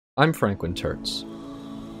I'm FranklinTurtz's.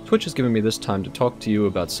 Twitch has given me this time to talk to you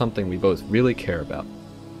about something we both really care about: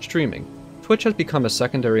 streaming. Twitch has become a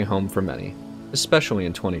secondary home for many, especially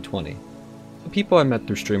in 2020. The people I met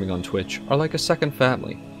through streaming on Twitch are like a second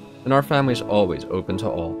family, and our family is always open to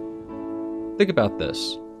all. Think about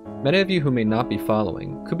this. Many of you who may not be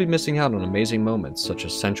following could be missing out on amazing moments such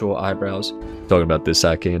as sensual eyebrows, talking about this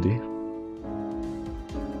eye candy,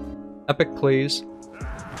 epic plays,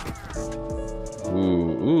 ooh,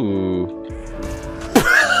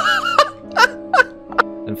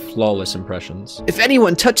 and flawless impressions. If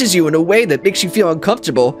anyone touches you in a way that makes you feel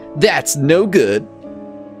uncomfortable, that's no good.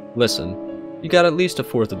 Listen, you got at least a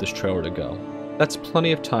fourth of this trailer to go. That's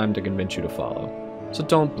plenty of time to convince you to follow. So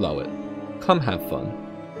don't blow it. Come have fun.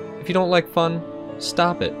 If you don't like fun,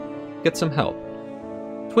 stop it. Get some help.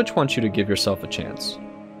 Twitch wants you to give yourself a chance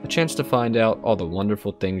to find out all the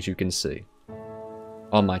wonderful things you can see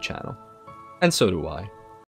on my channel. And so do I.